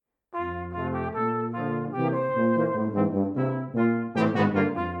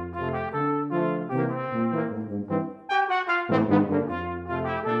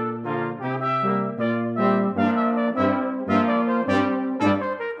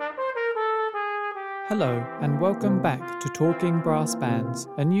Hello, and welcome back to Talking Brass Bands,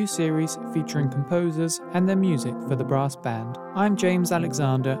 a new series featuring composers and their music for the brass band. I'm James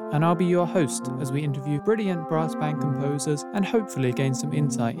Alexander, and I'll be your host as we interview brilliant brass band composers and hopefully gain some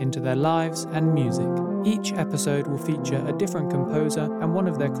insight into their lives and music. Each episode will feature a different composer and one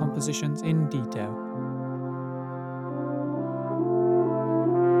of their compositions in detail.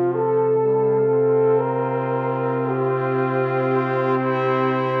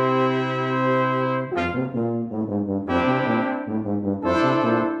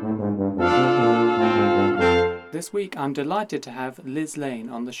 This week I'm delighted to have Liz Lane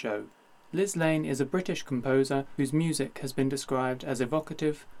on the show. Liz Lane is a British composer whose music has been described as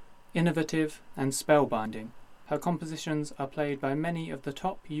evocative, innovative and spellbinding. Her compositions are played by many of the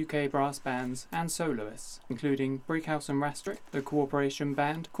top UK brass bands and soloists, including Brighouse and Rastrick, the Cooperation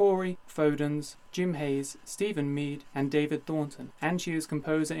Band, Corey, Fodens, Jim Hayes, Stephen Mead and David Thornton, and she is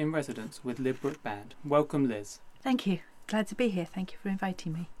composer in residence with Lidbrook Band. Welcome, Liz. Thank you. Glad to be here. Thank you for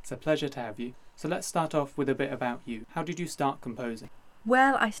inviting me. It's a pleasure to have you. So let's start off with a bit about you. How did you start composing?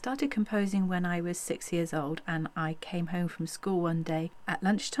 Well, I started composing when I was 6 years old, and I came home from school one day at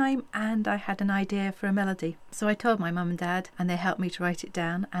lunchtime and I had an idea for a melody. So I told my mum and dad and they helped me to write it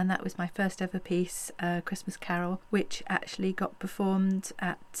down, and that was my first ever piece, Christmas Carol, which actually got performed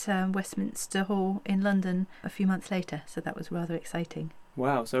at Westminster Hall in London a few months later, so that was rather exciting.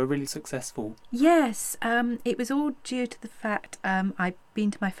 Wow, so really successful. Yes, it was all due to the fact I'd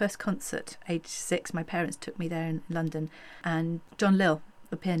been to my first concert, age 6. My parents took me there in London, and John Lill,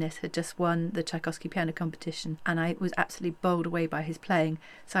 the pianist, had just won the Tchaikovsky piano competition, and I was absolutely bowled away by his playing.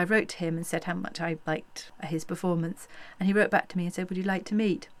 So I wrote to him and said how much I liked his performance, and he wrote back to me and said, would you like to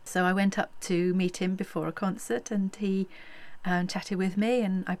meet? So I went up to meet him before a concert, and he chatted with me,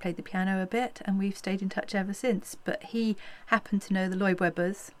 and I played the piano a bit, and we've stayed in touch ever since. But he happened to know the Lloyd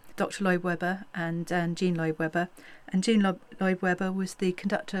Webbers, Dr. Lloyd Webber and Jean Lloyd Webber, and Jean Lloyd Webber was the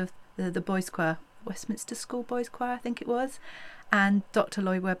conductor of the boys' choir, Westminster School Boys' Choir I think it was, and Dr.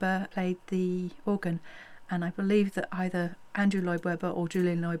 Lloyd Webber played the organ, and I believe that either Andrew Lloyd Webber or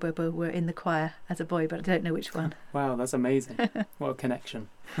Julian Lloyd Webber were in the choir as a boy, but I don't know which one. Wow, that's amazing. What a connection.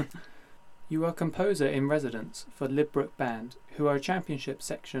 You are composer in residence for Lidbrook Band, who are a championship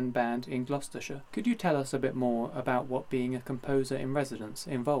section band in Gloucestershire. Could you tell us a bit more about what being a composer in residence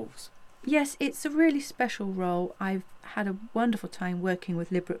involves? Yes, it's a really special role. I've had a wonderful time working with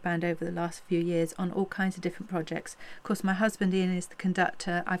Lidbrook Band over the last few years on all kinds of different projects. Of course, my husband Ian is the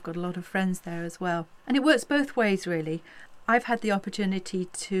conductor. I've got a lot of friends there as well. And it works both ways, really. I've had the opportunity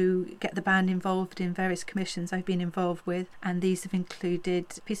to get the band involved in various commissions I've been involved with, and these have included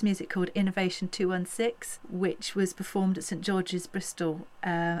a piece of music called Innovation 216, which was performed at St George's, Bristol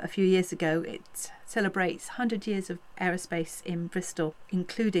a few years ago. It celebrates 100 years of aerospace in Bristol,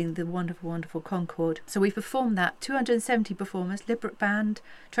 including the wonderful, wonderful Concorde. So we performed that, 270 performers, Lidbrook Band,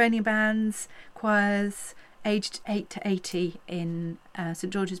 training bands, choirs, aged 8 to 80 in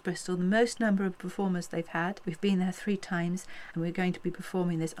St George's, Bristol, the most number of performers they've had. We've been there 3 times, and we're going to be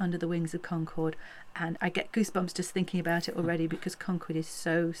performing this under the wings of Concorde, and I get goosebumps just thinking about it already because Concorde is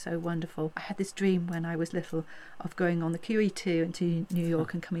so, so wonderful. I had this dream when I was little of going on the QE2 into New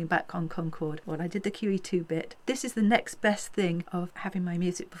York and coming back on Concorde. Well, I did the QE2 bit. This is the next best thing of having my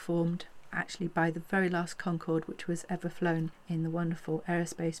music performed actually by the very last Concorde which was ever flown in the wonderful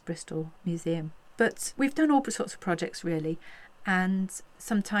Aerospace Bristol Museum. But we've done all sorts of projects really, and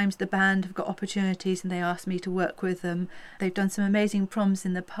sometimes the band have got opportunities and they ask me to work with them. They've done some amazing Proms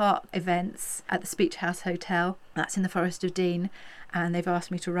in the Park events at the Speech House Hotel, that's in the Forest of Dean, and they've asked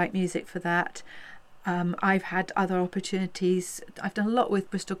me to write music for that. I've had other opportunities. I've done a lot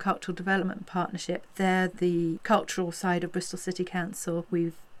with Bristol Cultural Development Partnership. They're the cultural side of Bristol City Council.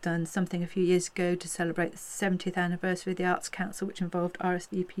 We've done something a few years ago to celebrate the 70th anniversary of the Arts Council, which involved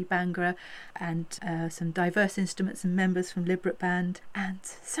RSVP Bhangra and some diverse instruments and members from Lidbrook Band, and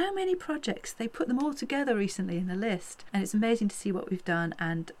so many projects. They put them all together recently in a list, and it's amazing to see what we've done,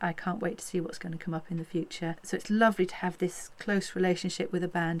 and I can't wait to see what's going to come up in the future. So it's lovely to have this close relationship with a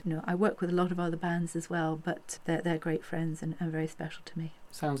band. You know, I work with a lot of other bands as well, but they're great friends and very special to me.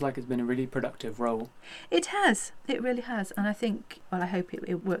 Sounds like it's been a really productive role. It has. It really has. And I think, well, I hope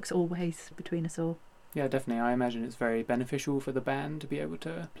it works all ways between us all. Yeah, definitely. I imagine it's very beneficial for the band to be able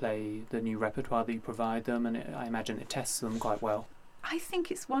to play the new repertoire that you provide them, and I imagine it tests them quite well. I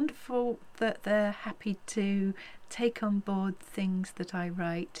think it's wonderful that they're happy to take on board things that I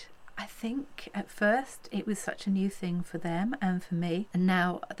write. I think at first it was such a new thing for them and for me, and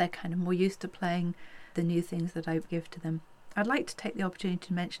now they're kind of more used to playing the new things that I give to them. I'd like to take the opportunity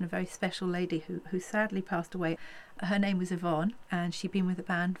to mention a very special lady who sadly passed away. Her name was Yvonne, and she'd been with the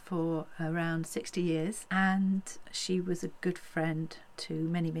band for around 60 years, and she was a good friend to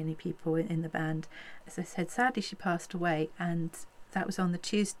many, many people in the band. As I said, sadly she passed away, and that was on the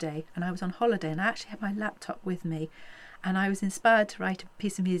Tuesday, and I was on holiday, and I actually had my laptop with me, and I was inspired to write a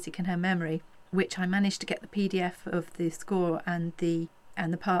piece of music in her memory, which I managed to get the PDF of the score and the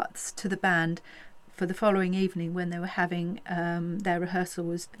parts to the band for the following evening when they were having their rehearsal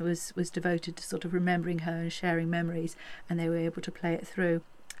was devoted to sort of remembering her and sharing memories, and they were able to play it through.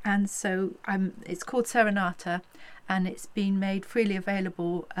 And so it's called Serenata, and it's been made freely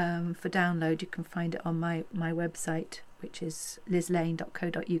available for download. You can find it on my website, which is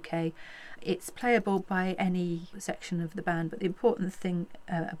lizlane.co.uk. It's playable by any section of the band, but the important thing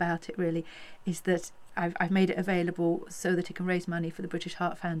about it really is that I've made it available so that it can raise money for the British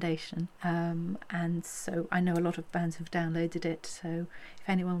Heart Foundation, and so I know a lot of bands have downloaded it, so if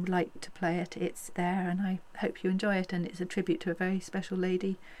anyone would like to play it, it's there, and I hope you enjoy it. And it's a tribute to a very special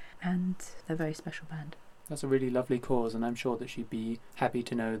lady and a very special band. That's a really lovely cause, and I'm sure that she'd be happy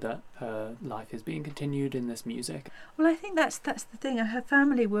to know that her life is being continued in this music. Well, I think that's the thing. Her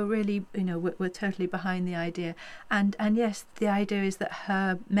family were really, were totally behind the idea, and yes, the idea is that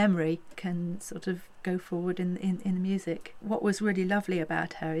her memory can sort of go forward in the music. What was really lovely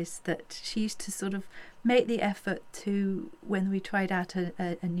about her is that she used to sort of make the effort to, when we tried out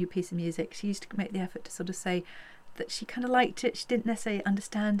a new piece of music, she used to make the effort to sort of say that she kind of liked it. She didn't necessarily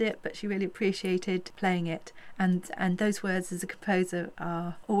understand it, but she really appreciated playing it. And those words as a composer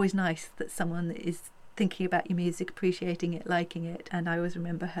are always nice, that someone is thinking about your music, appreciating it, liking it. And I always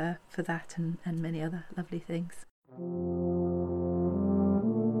remember her for that and many other lovely things.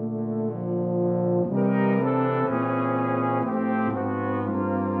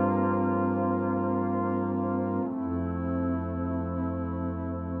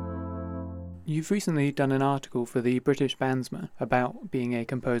 You've recently done an article for the British Bandsman about being a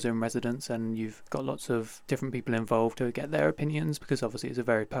composer in residence, and you've got lots of different people involved to get their opinions, because obviously it's a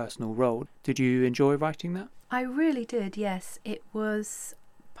very personal role. Did you enjoy writing that? I really did, yes. It was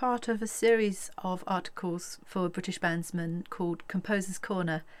part of a series of articles for British Bandsman called Composer's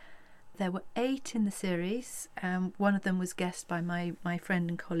Corner. There were 8 in the series. One of them was guessed by my friend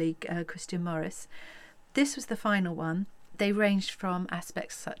and colleague Christian Morris. This was the final one. They ranged from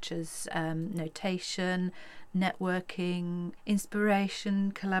aspects such as notation, networking,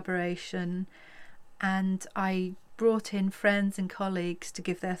 inspiration, collaboration, and I brought in friends and colleagues to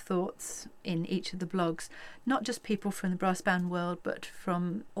give their thoughts in each of the blogs, not just people from the brass band world, but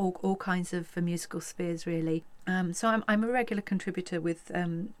from all kinds of musical spheres, really. So I'm a regular contributor with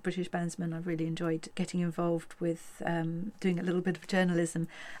British Bandsman. I've really enjoyed getting involved with doing a little bit of journalism,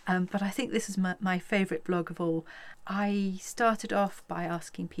 but I think this is my favourite blog of all. I started off by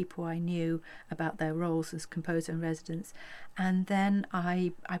asking people I knew about their roles as composer in residence, and then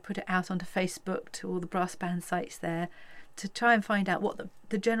I put it out onto Facebook to all the brass band sites there to try and find out what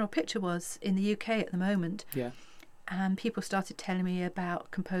the general picture was in the UK at the moment. Yeah. And people started telling me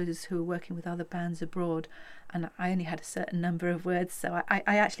about composers who were working with other bands abroad, and I only had a certain number of words, so I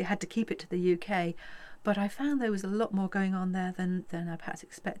actually had to keep it to the UK. But I found there was a lot more going on there than I perhaps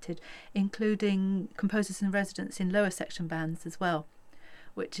expected, including composers in residence in lower section bands as well,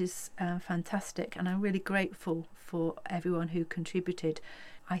 which is fantastic, and I'm really grateful for everyone who contributed.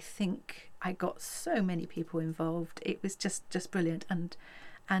 I think I got so many people involved. It was just brilliant, and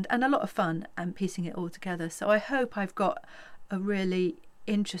a lot of fun piecing it all together. So I hope I've got a really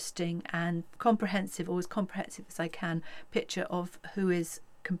interesting and comprehensive, or as comprehensive as I can, picture of who is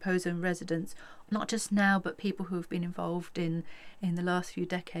composer in residence, not just now, but people who have been involved in the last few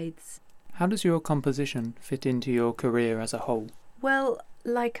decades. How does your composition fit into your career as a whole? Well,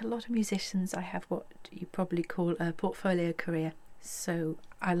 like a lot of musicians, I have what you probably call a portfolio career. So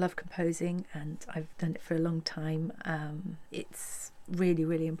I love composing, and I've done it for a long time. It's really,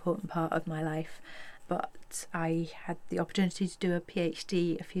 really important part of my life. But I had the opportunity to do a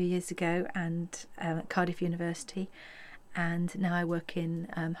PhD a few years ago and at Cardiff University, and now I work in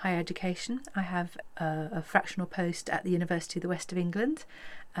higher education. I have a fractional post at the University of the West of England,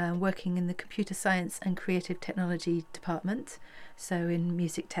 working in the Computer Science and Creative Technology department, so in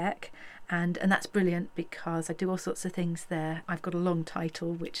music tech, and that's brilliant because I do all sorts of things there. I've got a long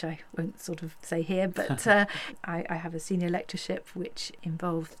title which I won't sort of say here, but I have a senior lectureship which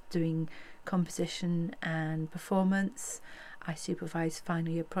involves doing composition and performance. I supervise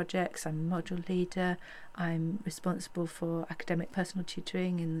final year projects, I'm a module leader, I'm responsible for academic personal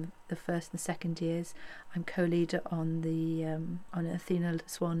tutoring in the first and second years, I'm co-leader on the on an Athena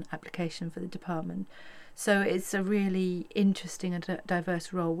Swan application for the department. So it's a really interesting and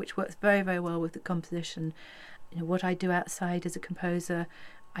diverse role which works very, very well with the composition. What I do outside as a composer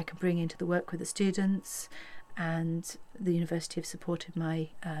I can bring into the work with the students, and the university have supported my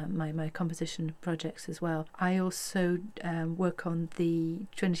composition projects as well. I also work on the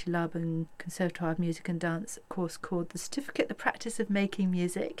Trinity Laban Conservatoire of Music and Dance course called the Certificate the Practice of Making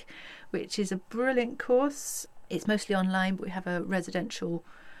Music, which is a brilliant course. It's mostly online, but we have a residential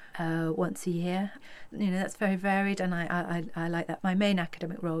once a year. That's very varied, and I like that. My main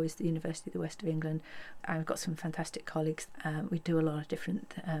academic role is the University of the West of England. I've got some fantastic colleagues. We do a lot of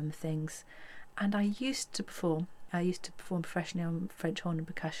different things. And I used to perform professionally on French horn and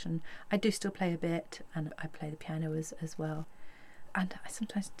percussion. I do still play a bit, and I play the piano as well. And I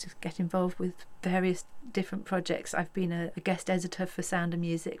sometimes just get involved with various different projects. I've been a guest editor for Sound and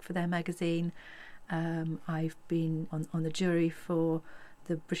Music for their magazine. I've been on the jury for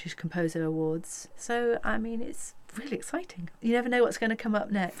the British Composer Awards. So, it's really exciting. You never know what's going to come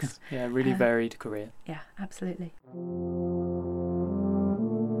up next. Yeah, really varied career. Yeah, absolutely.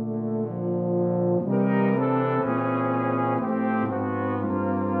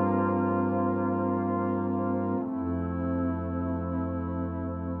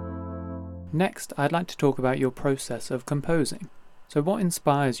 Next, I'd like to talk about your process of composing. So what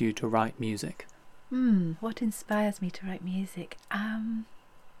inspires you to write music? What inspires me to write music?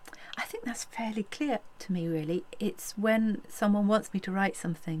 I think that's fairly clear to me, really. It's when someone wants me to write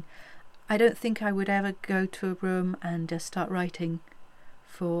something. I don't think I would ever go to a room and just start writing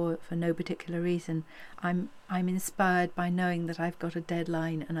for no particular reason. I'm inspired by knowing that I've got a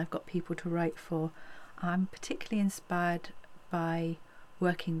deadline and I've got people to write for. I'm particularly inspired by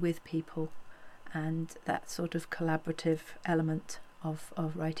working with people and that sort of collaborative element of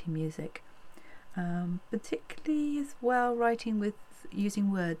writing music. Particularly as well writing with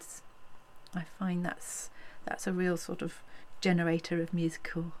using words. I find that's a real sort of generator of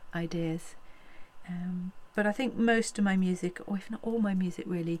musical ideas. But I think most of my music, or if not all my music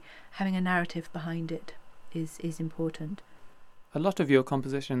really, having a narrative behind it is important. A lot of your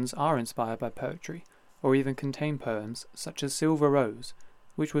compositions are inspired by poetry, or even contain poems, such as Silver Rose,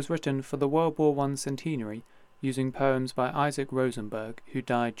 which was written for the World War I centenary using poems by Isaac Rosenberg, who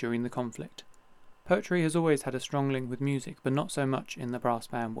died during the conflict. Poetry has always had a strong link with music, but not so much in the brass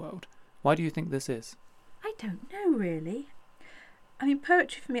band world. Why do you think this is? I don't know, really.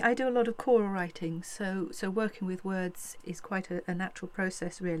 Poetry for me, I do a lot of choral writing, so working with words is quite a natural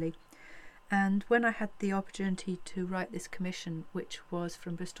process, really. And when I had the opportunity to write this commission, which was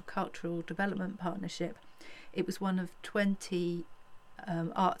from Bristol Cultural Development Partnership, it was one of 20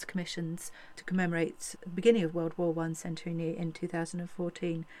 arts commissions to commemorate the beginning of World War I centenary in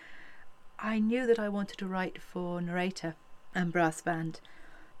 2014. I knew that I wanted to write for narrator and brass band,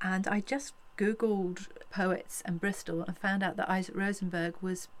 and I just googled poets and Bristol and found out that Isaac Rosenberg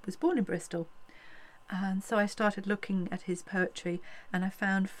was born in Bristol. And so I started looking at his poetry, and I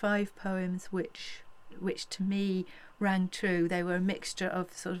found 5 poems which to me rang true. They were a mixture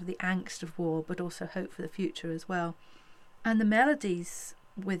of sort of the angst of war, but also hope for the future as well. And the melodies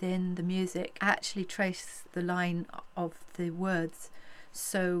within the music actually trace the line of the words.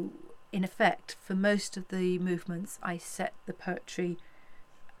 So in effect, for most of the movements, I set the poetry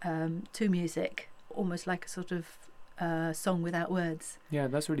to music, almost like a sort of song without words. Yeah,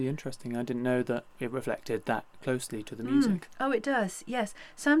 that's really interesting. I didn't know that it reflected that closely to the music. Oh, it does, yes.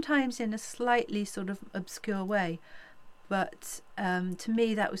 Sometimes in a slightly sort of obscure way, but to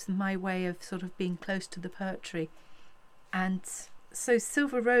me that was my way of sort of being close to the poetry. And so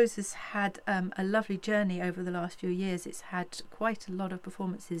Silver Rose has had a lovely journey over the last few years. It's had quite a lot of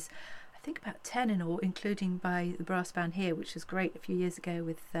performances, I think about 10 in all, including by the brass band here, which was great a few years ago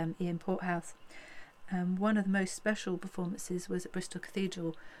with Ian Porthouse. One of the most special performances was at Bristol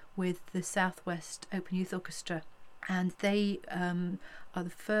Cathedral with the South West Open Youth Orchestra, and they are the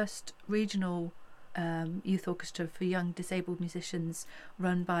first regional youth orchestra for young disabled musicians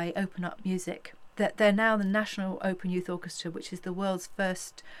run by Open Up Music. They're now the National Open Youth Orchestra, which is the world's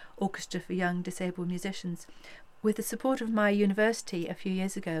first orchestra for young disabled musicians. With the support of my university a few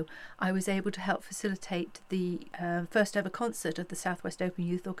years ago, I was able to help facilitate the first ever concert of the South West Open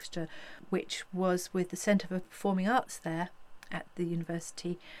Youth Orchestra, which was with the Centre for Performing Arts there at the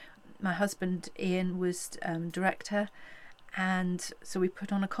university. My husband Ian was director, and so we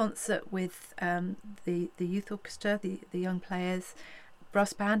put on a concert with the youth orchestra, the young players,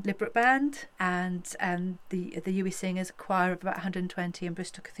 brass band, Liberate Band, and the UWE Singers, a choir of about 120 in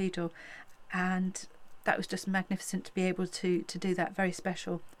Bristol Cathedral, and that was just magnificent to be able to do that. Very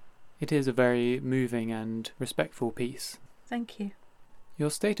special. It is a very moving and respectful piece. Thank you.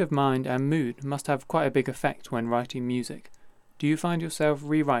 Your state of mind and mood must have quite a big effect when writing music. Do you find yourself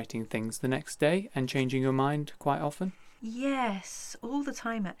rewriting things the next day and changing your mind quite often? Yes, all the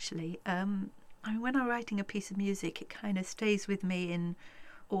time actually. I mean, when I'm writing a piece of music, it kind of stays with me in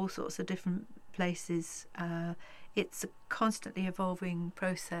all sorts of different places. It's a constantly evolving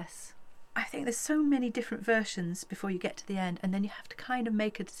process. I think there's so many different versions before you get to the end, and then you have to kind of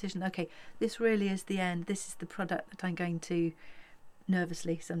make a decision. Okay, this really is the end. This is the product that I'm going to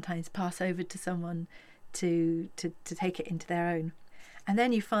nervously sometimes pass over to someone to take it into their own. And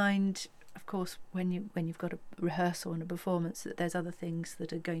then you find, of course, when you've got a rehearsal and a performance, that there's other things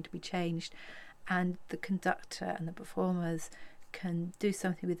that are going to be changed, and the conductor and the performers can do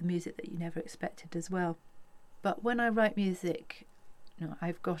something with the music that you never expected as well. But when I write music,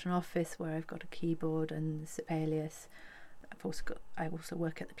 I've got an office where I've got a keyboard and Sibelius. I also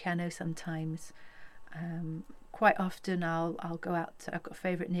work at the piano sometimes. Quite often I'll go out to, I've got a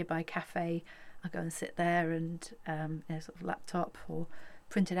favourite nearby cafe. I'll go and sit there and sort of laptop or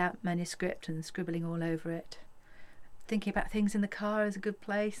printed out manuscript and scribbling all over it. Thinking about things in the car is a good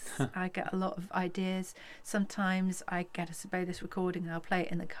place. I get a lot of ideas. Sometimes I get a Sibelius recording and I'll play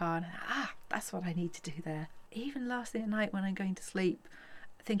it in the car and that's what I need to do there. Even last thing at night when I'm going to sleep,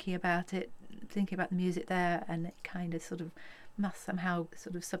 thinking about it, thinking about the music there, and it kind of sort of must somehow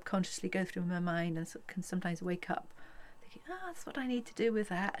sort of subconsciously go through my mind, and can sometimes wake up thinking, that's what I need to do with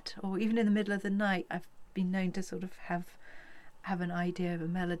that. Or even in the middle of the night, I've been known to sort of have an idea of a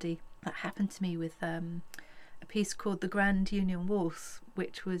melody. That happened to me with a piece called The Grand Union Waltz,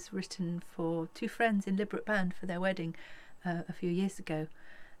 which was written for two friends in Liberate Band for their wedding a few years ago.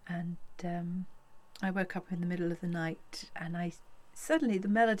 And I woke up in the middle of the night and suddenly the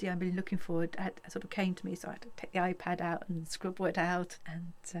melody I've been looking for sort of came to me, so I had to take the iPad out and scribble it out,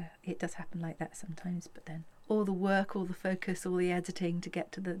 and it does happen like that sometimes. But then all the work, all the focus, all the editing to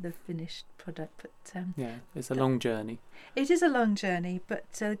get to the finished product. But it's a long journey. It is a long journey,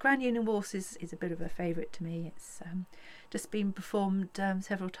 but Grand Union Waltz is a bit of a favourite to me. It's just been performed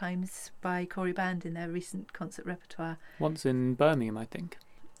several times by Corey Band in their recent concert repertoire. Once in Birmingham, I think.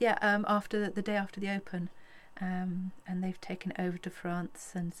 Yeah, after the day after the Open, and they've taken it over to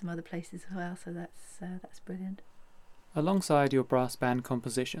France and some other places as well. So that's brilliant. Alongside your brass band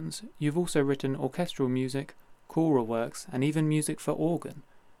compositions, you've also written orchestral music, choral works, and even music for organ.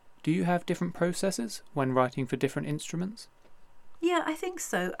 Do you have different processes when writing for different instruments? Yeah, I think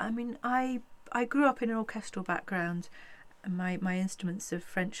so. I mean, I grew up in an orchestral background. My instruments are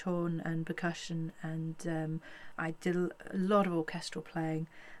French horn and percussion, and I did a lot of orchestral playing.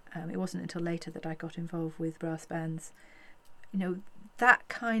 It wasn't until later that I got involved with brass bands. That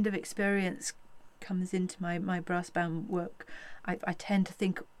kind of experience comes into my brass band work. I tend to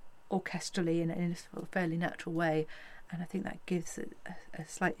think orchestrally in a sort of fairly natural way, and I think that gives a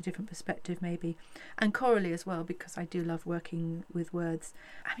slightly different perspective maybe, and chorally as well, because I do love working with words.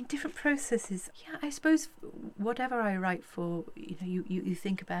 I mean, different processes. Yeah, I suppose whatever I write for, you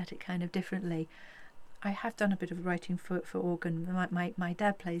think about it kind of differently. I have done a bit of writing for organ. My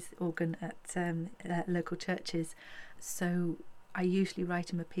dad plays organ at local churches, so I usually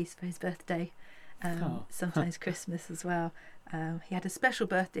write him a piece for his birthday, sometimes Christmas as well. He had a special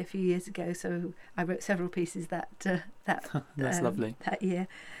birthday a few years ago, so I wrote several pieces that That's lovely. That year.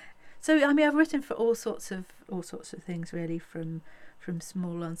 So I mean, I've written for all sorts of things really, from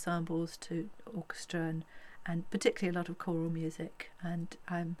small ensembles to orchestra and particularly a lot of choral music. And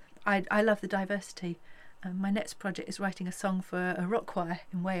I love the diversity. My next project is writing a song for a rock choir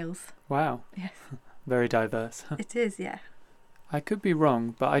in Wales. Wow. Yes. Very diverse. It is, yeah. I could be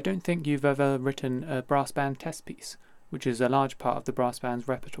wrong, but I don't think you've ever written a brass band test piece, which is a large part of the brass band's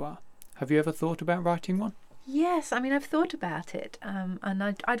repertoire. Have you ever thought about writing one? Yes, I mean, I've thought about it, and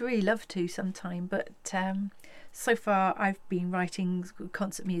I'd really love to sometime, but so far I've been writing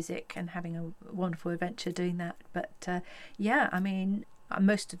concert music and having a wonderful adventure doing that. But yeah, I mean,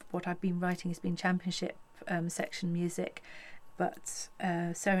 most of what I've been writing has been championship section music, but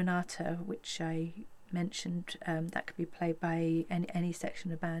Serenata, which I mentioned, that could be played by any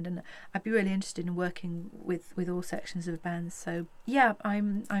section of band, and I'd be really interested in working with all sections of bands. So yeah,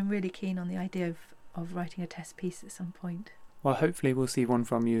 I'm really keen on the idea of writing a test piece at some point. Well, hopefully we'll see one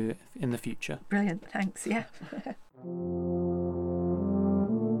from you in the future. Brilliant, thanks, yeah.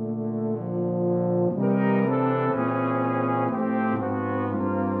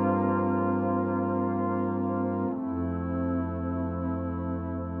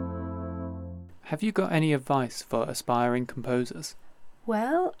 Have you got any advice for aspiring composers?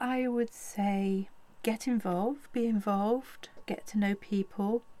 Well, I would say get involved, get to know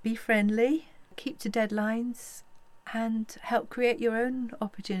people, be friendly, keep to deadlines, and help create your own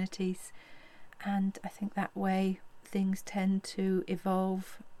opportunities. And I think that way things tend to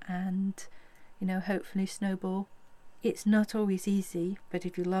evolve and, hopefully snowball. It's not always easy, but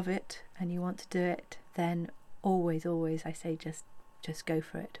if you love it and you want to do it, then always, I say just go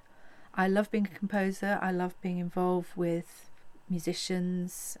for it. I love being a composer. I love being involved with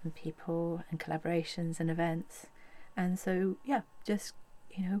musicians and people and collaborations and events. And so, just,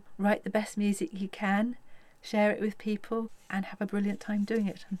 write the best music you can, share it with people, and have a brilliant time doing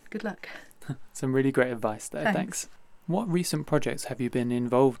it. And good luck. Some really great advice there. Thanks. What recent projects have you been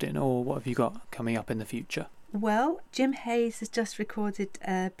involved in, or what have you got coming up in the future? Well, Jim Hayes has just recorded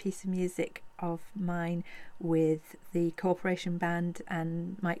a piece of music of mine with the Corporation Band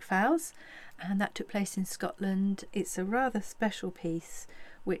and Mike Fowles, and that took place in Scotland. It's a rather special piece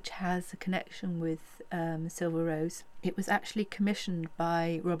which has a connection with Silver Rose. It was actually commissioned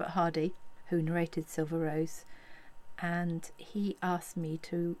by Robert Hardy, who narrated Silver Rose, and he asked me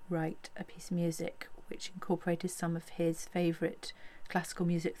to write a piece of music which incorporated some of his favourite classical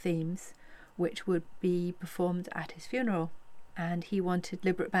music themes, which would be performed at his funeral. And he wanted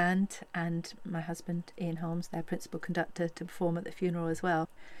Liberate Band and my husband Ian Holmes, their principal conductor, to perform at the funeral as well.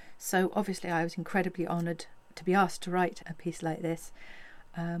 So obviously I was incredibly honoured to be asked to write a piece like this.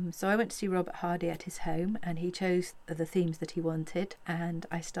 So I went to see Robert Hardy at his home, and he chose the themes that he wanted, and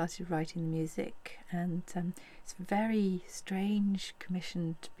I started writing the music. And it's a very strange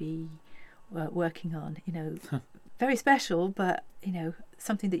commission to be working on, very special, but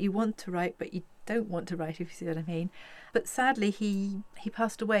something that you want to write but you don't want to write, if you see what I mean. But sadly he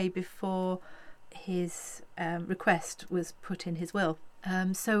passed away before his request was put in his will,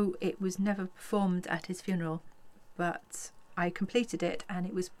 so it was never performed at his funeral, but I completed it, and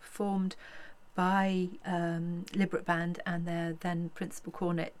it was performed by Liberate Band and their then principal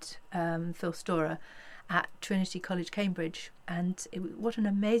cornet, Phil Storer, at Trinity College, Cambridge. And what an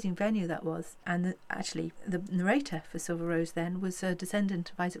amazing venue that was. And actually, the narrator for Silver Rose then was a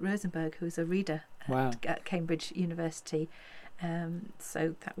descendant of Isaac Rosenberg, who was a reader at Cambridge University.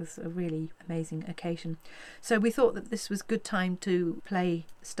 So that was a really amazing occasion. So we thought that this was a good time to play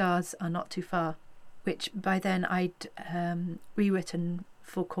Stars Are Not Too Far, which by then I'd rewritten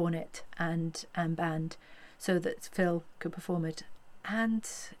for cornet and band so that Phil could perform it. And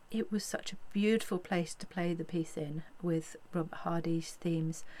it was such a beautiful place to play the piece in, with Robert Hardy's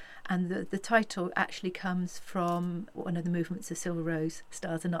themes. And the title actually comes from one of the movements of Silver Rose,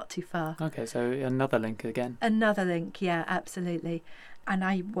 Stars Are Not Too Far. Okay, so another link again. Another link, yeah, absolutely. And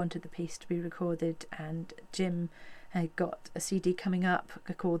I wanted the piece to be recorded, and Jim got a CD coming up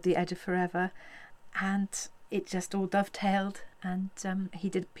called The Edge of Forever, and it just all dovetailed. And he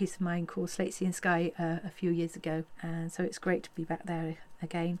did a piece of mine called Slate, Sea and Sky a few years ago, and so it's great to be back there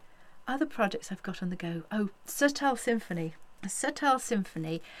again. Other projects I've got on the go. Sertile Symphony. The Sertile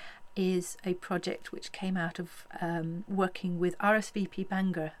Symphony is a project which came out of working with RSVP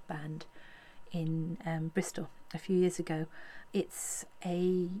Bhangra Band in Bristol a few years ago. It's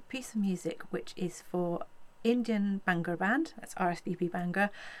a piece of music which is for Indian Bhangra Band, that's RSVP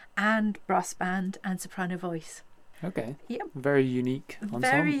Bhangra, and brass band and soprano voice. Okay. Yep. Very unique ensemble.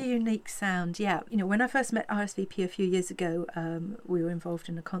 Very unique sound, yeah. When I first met RSVP a few years ago, we were involved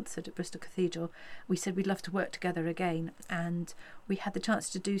in a concert at Bristol Cathedral. We said we'd love to work together again, and we had the chance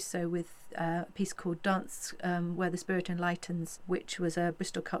to do so with a piece called Dance Where the Spirit Enlightens, which was a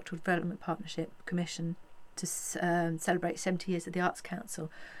Bristol Cultural Development Partnership commission to celebrate 70 years of the Arts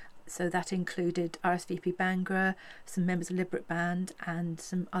Council. So that included RSVP Bhangra, some members of Liberate Band, and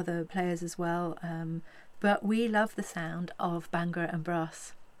some other players as well. But we love the sound of Bhangra and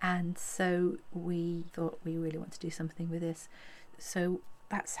brass, and so we thought we really want to do something with this. So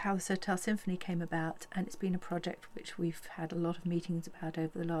that's how the Sertile Symphony came about, and it's been a project which we've had a lot of meetings about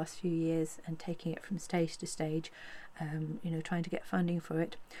over the last few years, and taking it from stage to stage, trying to get funding for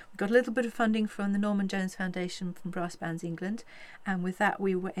it. We got a little bit of funding from the Norman Jones Foundation from Brass Bands England, and with that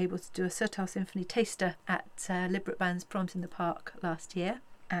we were able to do a Sertile Symphony taster at Liberate Band's Proms in the Park last year.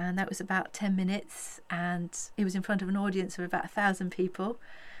 And that was about 10 minutes, and it was in front of an audience of about 1,000 people,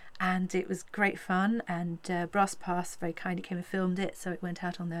 and it was great fun. And Brass Pass very kindly came and filmed it, so it went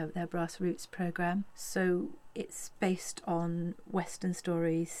out on their Brass Roots programme. So it's based on Western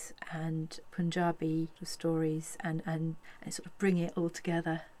stories and Punjabi stories, and sort of bring it all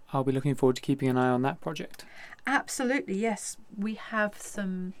together. I'll be looking forward to keeping an eye on that project. Absolutely, yes. We have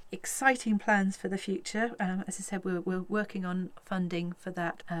some exciting plans for the future. As I said, we're working on funding for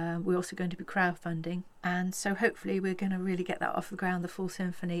that. We're also going to be crowdfunding. And so hopefully we're going to really get that off the ground, the full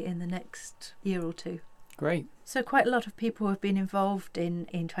symphony, in the next year or two. Great. So quite a lot of people have been involved in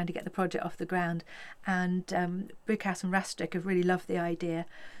trying to get the project off the ground, and Brighouse and Rastrick have really loved the idea.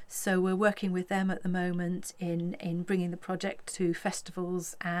 So we're working with them at the moment in bringing the project to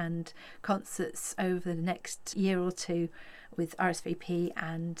festivals and concerts over the next year or two with RSVP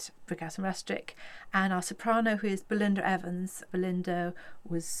and Brighouse and Rastrick. And our soprano, who is Belinda Evans. Belinda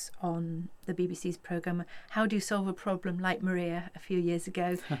was on the BBC's programme How Do You Solve a Problem Like Maria a few years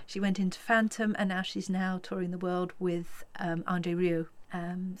ago. She went into Phantom, and now she's touring the world with Andre Rieu.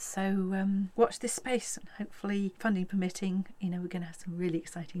 So watch this space, and hopefully, funding permitting, we're going to have some really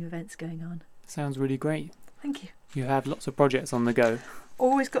exciting events going on. Sounds really great. Thank you. You have lots of projects on the go.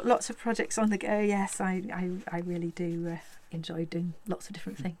 Always got lots of projects on the go, yes. I really do enjoy doing lots of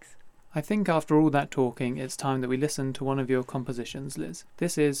different things. I think after all that talking, it's time that we listen to one of your compositions, Liz.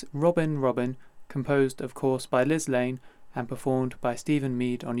 This is Robin, Robin, composed, of course, by Liz Lane and performed by Stephen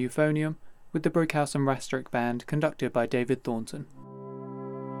Mead on euphonium, with the Brighouse and Rastrick Band conducted by David Thornton.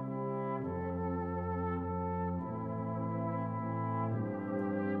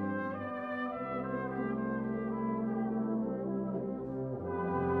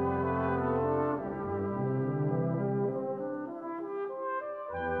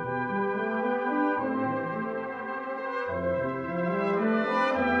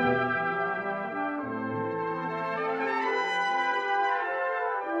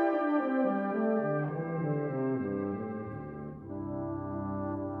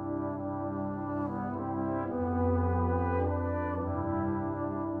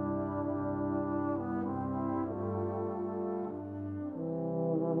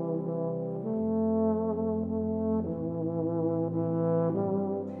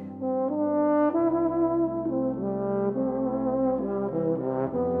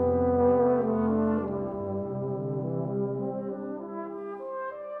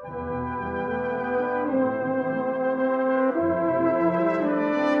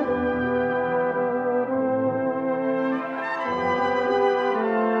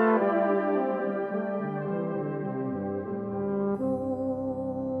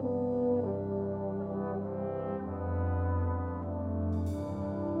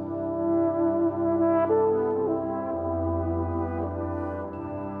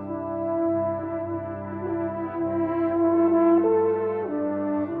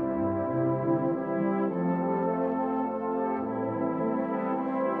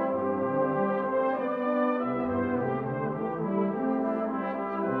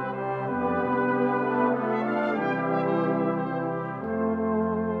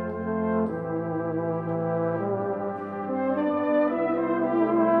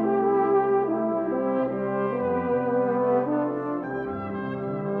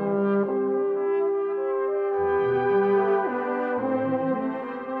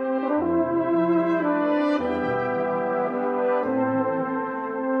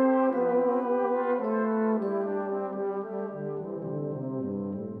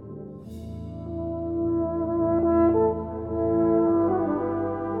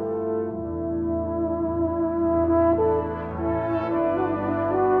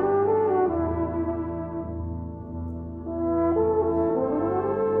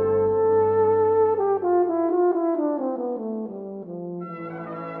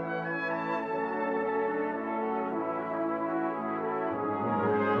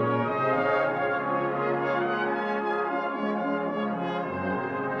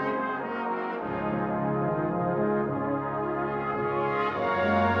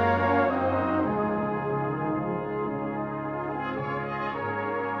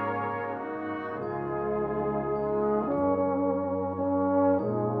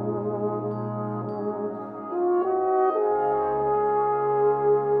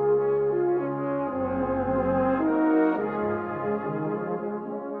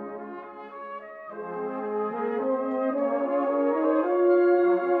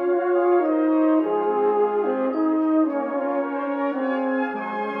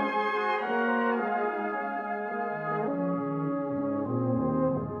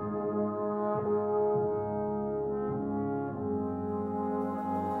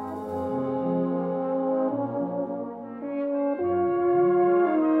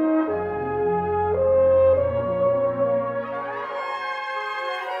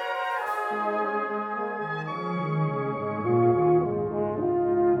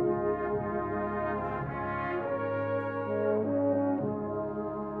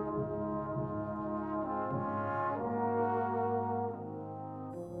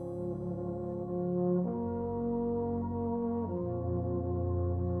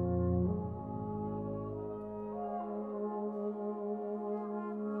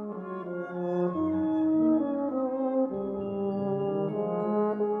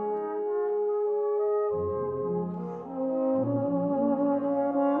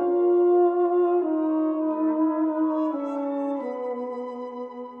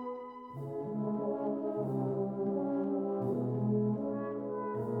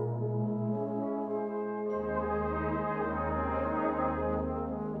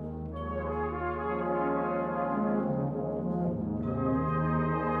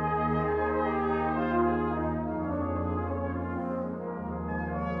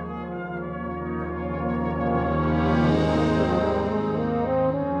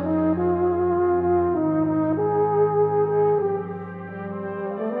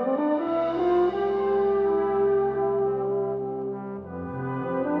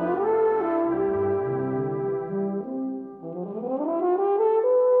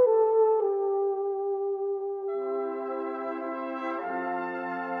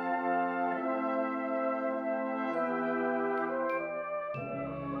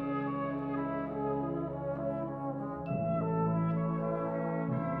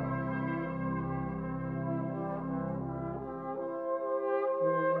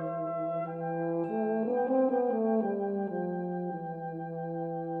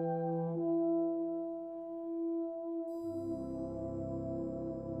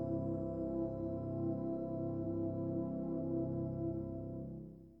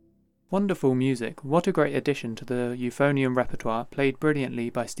 Wonderful music. What a great addition to the euphonium repertoire, played brilliantly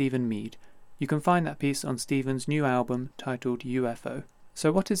by Stephen Mead. You can find that piece on Stephen's new album titled UFO.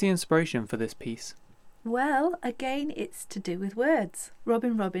 So what is the inspiration for this piece? Well, again, it's to do with words.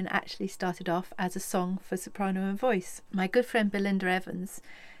 Robin Robin actually started off as a song for soprano and voice. My good friend Belinda Evans,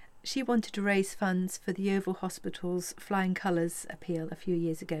 she wanted to raise funds for the Yeovil Hospital's Flying Colours appeal a few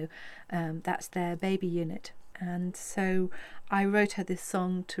years ago. That's their baby unit. And so I wrote her this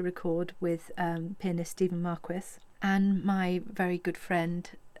song to record with pianist Stephen Marquis, and my very good friend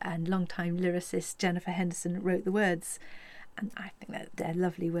and longtime lyricist Jennifer Henderson wrote the words. And I think that they're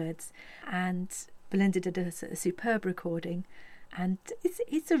lovely words. And Belinda did a superb recording, and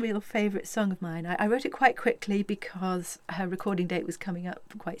it's a real favourite song of mine. I wrote it quite quickly because her recording date was coming up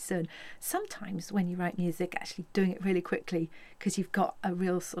quite soon. Sometimes when you write music, actually doing it really quickly because you've got a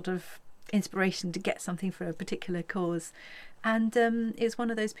real sort of inspiration to get something for a particular cause, and it's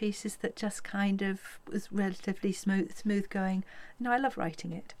one of those pieces that just kind of was relatively smooth going. I love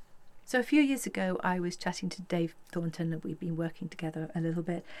writing it. So a few years ago I was chatting to Dave Thornton, and we've been working together a little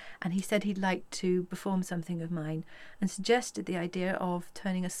bit, and he said he'd like to perform something of mine and suggested the idea of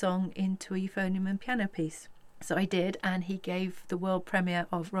turning a song into a euphonium and piano piece. So I did, and he gave the world premiere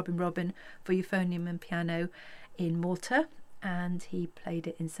of Robin Robin for euphonium and piano in Malta, and he played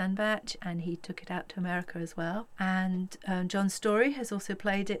it in Sandbach, and he took it out to America as well. And John Story has also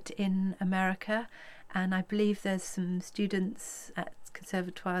played it in America, and I believe there's some students at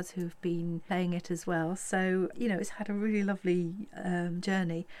conservatoires who've been playing it as well. So, it's had a really lovely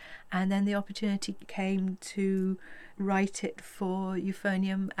journey. And then the opportunity came to write it for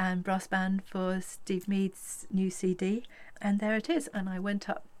euphonium and brass band for Steve Mead's new CD. And there it is. And I went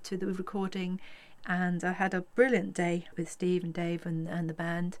up to the recording, and I had a brilliant day with Steve and Dave and the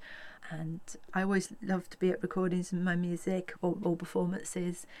band. And I always love to be at recordings of my music or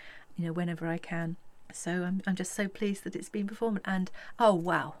performances, whenever I can. So I'm just so pleased that it's been performed. And oh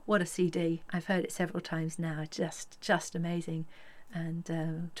wow, what a CD. I've heard it several times now. Just amazing.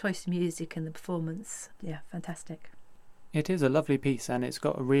 And choice of music and the performance, yeah, fantastic. It is a lovely piece, and it's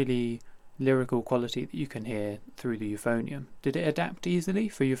got a really lyrical quality that you can hear through the euphonium. Did it adapt easily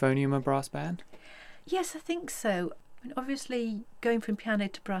for euphonium and brass band? Yes, I think so. Obviously going from piano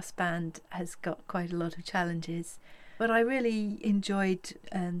to brass band has got quite a lot of challenges, but I really enjoyed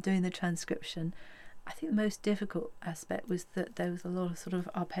doing the transcription. I think the most difficult aspect was that there was a lot of sort of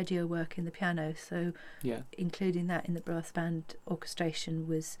arpeggio work in the piano, so including that in the brass band orchestration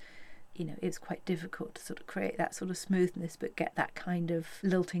was, it was quite difficult to sort of create that sort of smoothness but get that kind of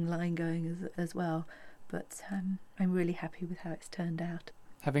lilting line going as well. But I'm really happy with how it's turned out.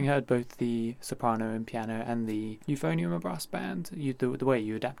 Having heard both the soprano and piano and the euphonium and brass band, the way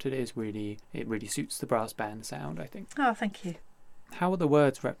you adapted it really suits the brass band sound, I think. Oh, thank you. How are the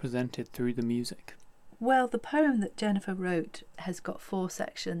words represented through the music? Well, the poem that Jennifer wrote has got 4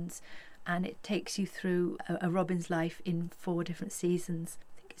 sections, and it takes you through a robin's life in 4 different seasons.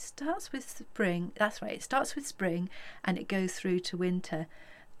 I think it starts with spring. That's right, it starts with spring and it goes through to winter.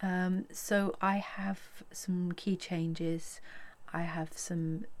 So I have some key changes. I have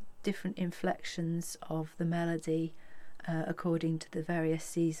some different inflections of the melody according to the various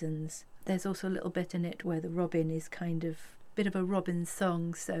seasons. There's also a little bit in it where the robin is kind of bit of a robin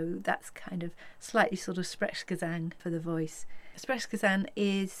song, so that's kind of slightly sort of sprechgesang for the voice. Sprechgesang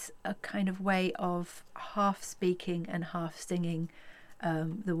is a kind of way of half speaking and half singing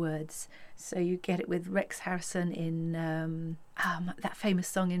the words. So you get it with Rex Harrison in that famous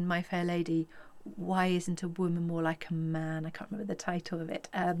song in My Fair Lady, Why Isn't a Woman More Like a Man? I can't remember the title of it.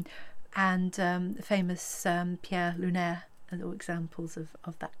 And the famous Pierre Lunaire, or examples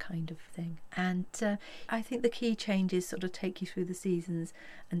of that kind of thing. And I think the key changes sort of take you through the seasons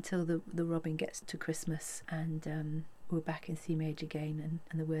until the robin gets to Christmas, and we're back in C major again,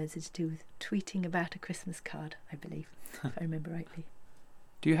 and the words are to do with tweeting about a Christmas card, I believe, if I remember rightly.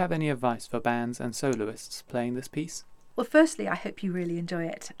 Do you have any advice for bands and soloists playing this piece? Well, firstly, I hope you really enjoy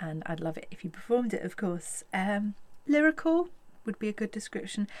it, and I'd love it if you performed it, of course. Lyrical would be a good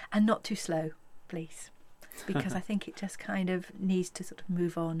description, and not too slow, please. Because I think it just kind of needs to sort of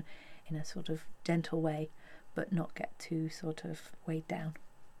move on in a sort of gentle way, but not get too sort of weighed down.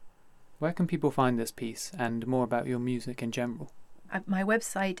 Where can people find this piece and more about your music in general? My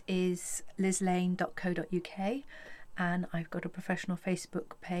website is lizlane.co.uk, and I've got a professional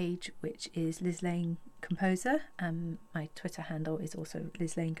Facebook page which is Liz Lane Composer, and my Twitter handle is also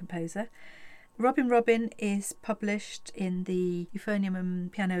Liz Lane Composer. Robin Robin is published in the euphonium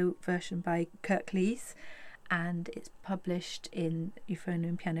and piano version by Kirk Lees, and it's published in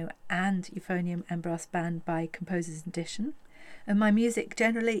euphonium piano and euphonium and brass band by Composers Edition. And my music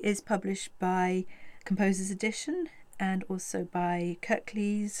generally is published by Composers Edition and also by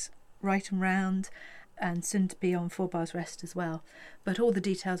Kirklees, Right and Round, and soon to be on 4 Bars Rest as well. But all the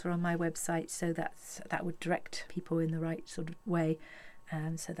details are on my website, so that would direct people in the right sort of way.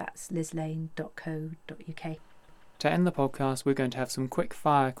 So that's lizlane.co.uk. To end the podcast, we're going to have some quick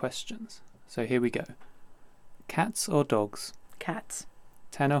fire questions. So here we go. Cats or dogs? Cats.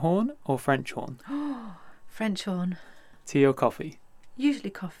 Tenor horn or French horn? French horn. Tea or coffee? Usually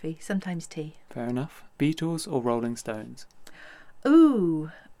coffee, sometimes tea. Fair enough. Beatles or Rolling Stones?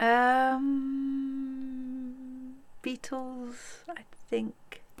 Ooh, Beatles, I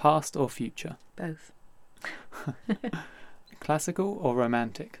think. Past or future? Both. Classical or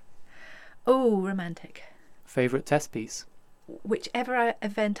romantic? Oh, romantic. Favourite test piece? Whichever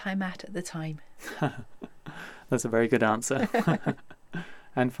event I'm at the time. That's a very good answer.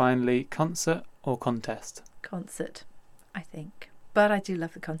 And finally, concert or contest? Concert, I think. But I do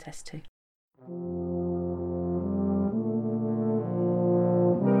love the contest too.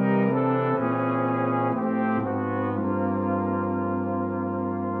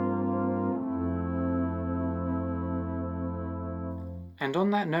 And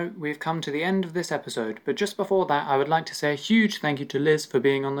on that note, we've come to the end of this episode, but just before that, I would like to say a huge thank you to Liz for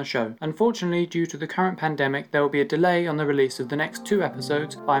being on the show. Unfortunately, due to the current pandemic, there will be a delay on the release of the next 2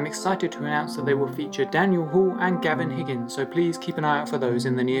 episodes, but I'm excited to announce that they will feature Daniel Hall and Gavin Higgins, so please keep an eye out for those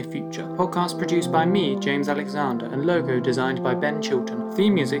in the near future. Podcast produced by me, James Alexander, and logo designed by Ben Chilton.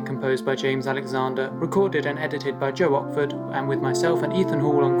 Theme music composed by James Alexander, recorded and edited by Joe Ockford, and with myself and Ethan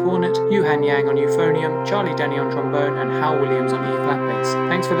Hall on cornet, Yuhan Yang on euphonium, Charlie Denny on trombone, and Hal Williams on E-flat bass.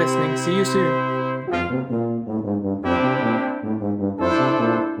 Thanks for listening, see you soon.